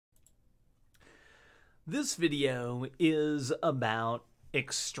This video is about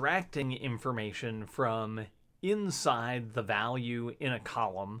extracting information from inside the value in a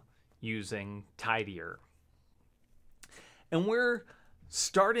column using tidyr. And we're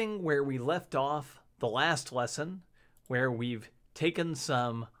starting where we left off the last lesson, where we've taken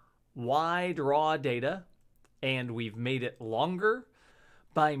some wide raw data and we've made it longer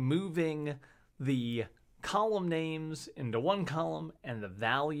by moving the column names into one column and the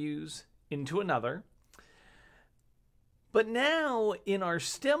values into another. But now in our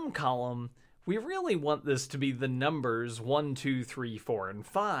stem column, we really want this to be the numbers 1, 2, 3, 4, and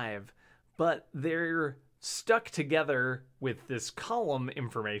 5, but they're stuck together with this column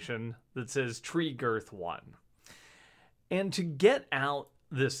information that says tree girth 1. And to get out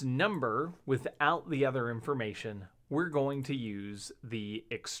this number without the other information, we're going to use the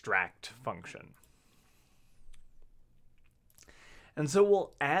extract function. And so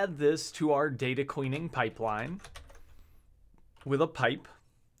we'll add this to our data cleaning pipeline with a pipe.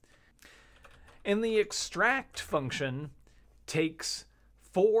 And the extract function takes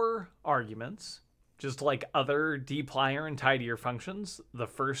 4 arguments, just like other dplyr and tidyr functions. The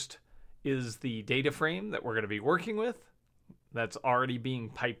first is the data frame that we're going to be working with. That's already being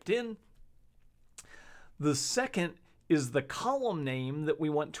piped in. The second is the column name that we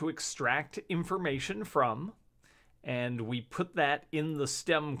want to extract information from. And we put that in the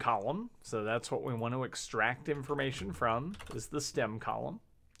stem column. So that's what we want to extract information from, is the stem column.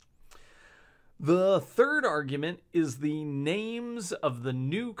 The third argument is the names of the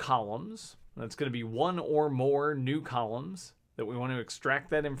new columns. That's going to be one or more new columns that we want to extract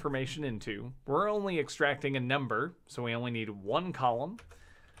that information into. We're only extracting a number, so we only need one column.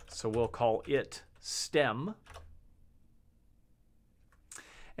 So we'll call it stem.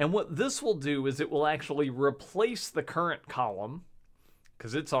 And what this will do is it will actually replace the current column,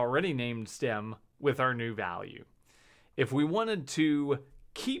 because it's already named stem, with our new value. If we wanted to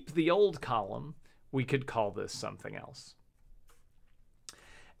keep the old column, we could call this something else.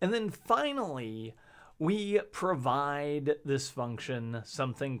 And then finally, we provide this function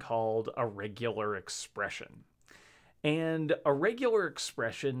something called a regular expression. And a regular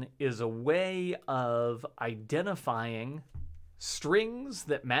expression is a way of identifying strings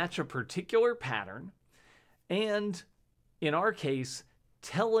that match a particular pattern, and in our case,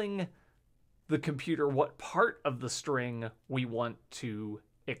 telling the computer what part of the string we want to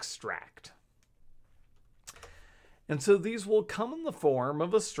extract. And so these will come in the form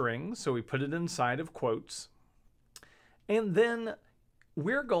of a string, so we put it inside of quotes, and then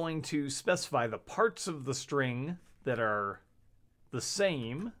we're going to specify the parts of the string that are the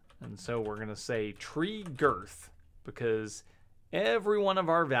same, and so we're going to say tree girth, because every one of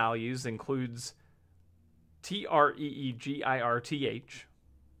our values includes treegirth.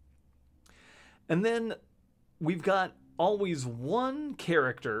 And then we've got always one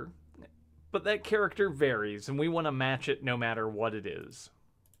character, but that character varies, and we want to match it no matter what it is.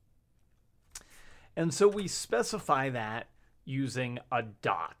 And so we specify that using a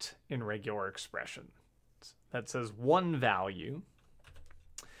dot in regular expressions. That says one value.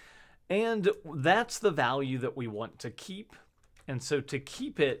 And that's the value that we want to keep. And so to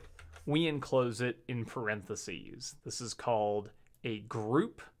keep it, we enclose it in parentheses. This is called a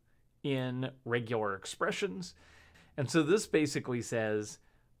group in regular expressions. And so this basically says,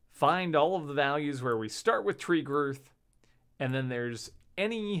 find all of the values where we start with tree girth, and then there's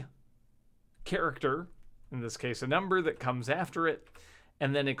any character, in this case a number, that comes after it,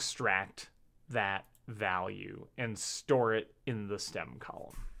 and then extract that value and store it in the stem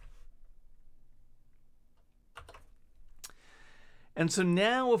column. And so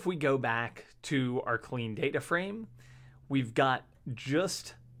now if we go back to our clean data frame, we've got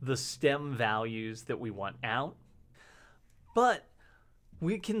just the stem values that we want out. But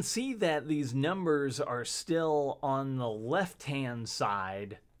we can see that these numbers are still on the left-hand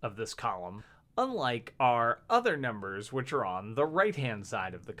side of this column, unlike our other numbers, which are on the right-hand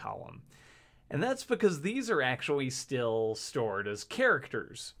side of the column. And that's because these are actually still stored as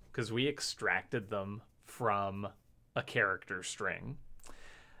characters, because we extracted them from a character string.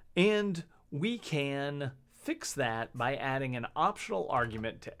 And we can fix that by adding an optional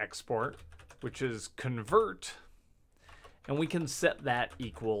argument to export, which is convert, and we can set that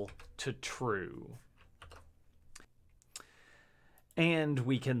equal to true. And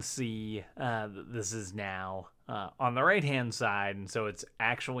we can see that this is now on the right hand side, and so it's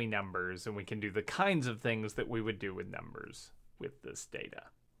actually numbers, and we can do the kinds of things that we would do with numbers with this data.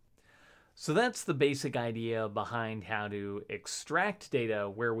 So that's the basic idea behind how to extract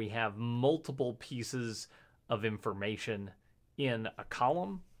data where we have multiple pieces of information in a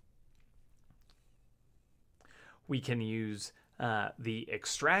column. we can use the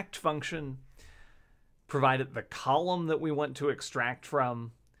extract function, provide it the column that we want to extract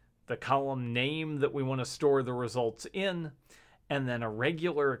from, the column name that we want to store the results in, and then a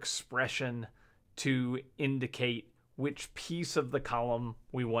regular expression to indicate which piece of the column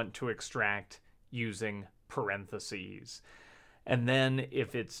we want to extract using parentheses. And then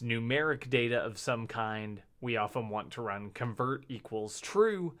if it's numeric data of some kind, we often want to run convert equals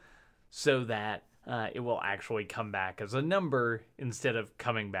true so that it will actually come back as a number instead of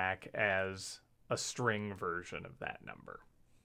coming back as a string version of that number.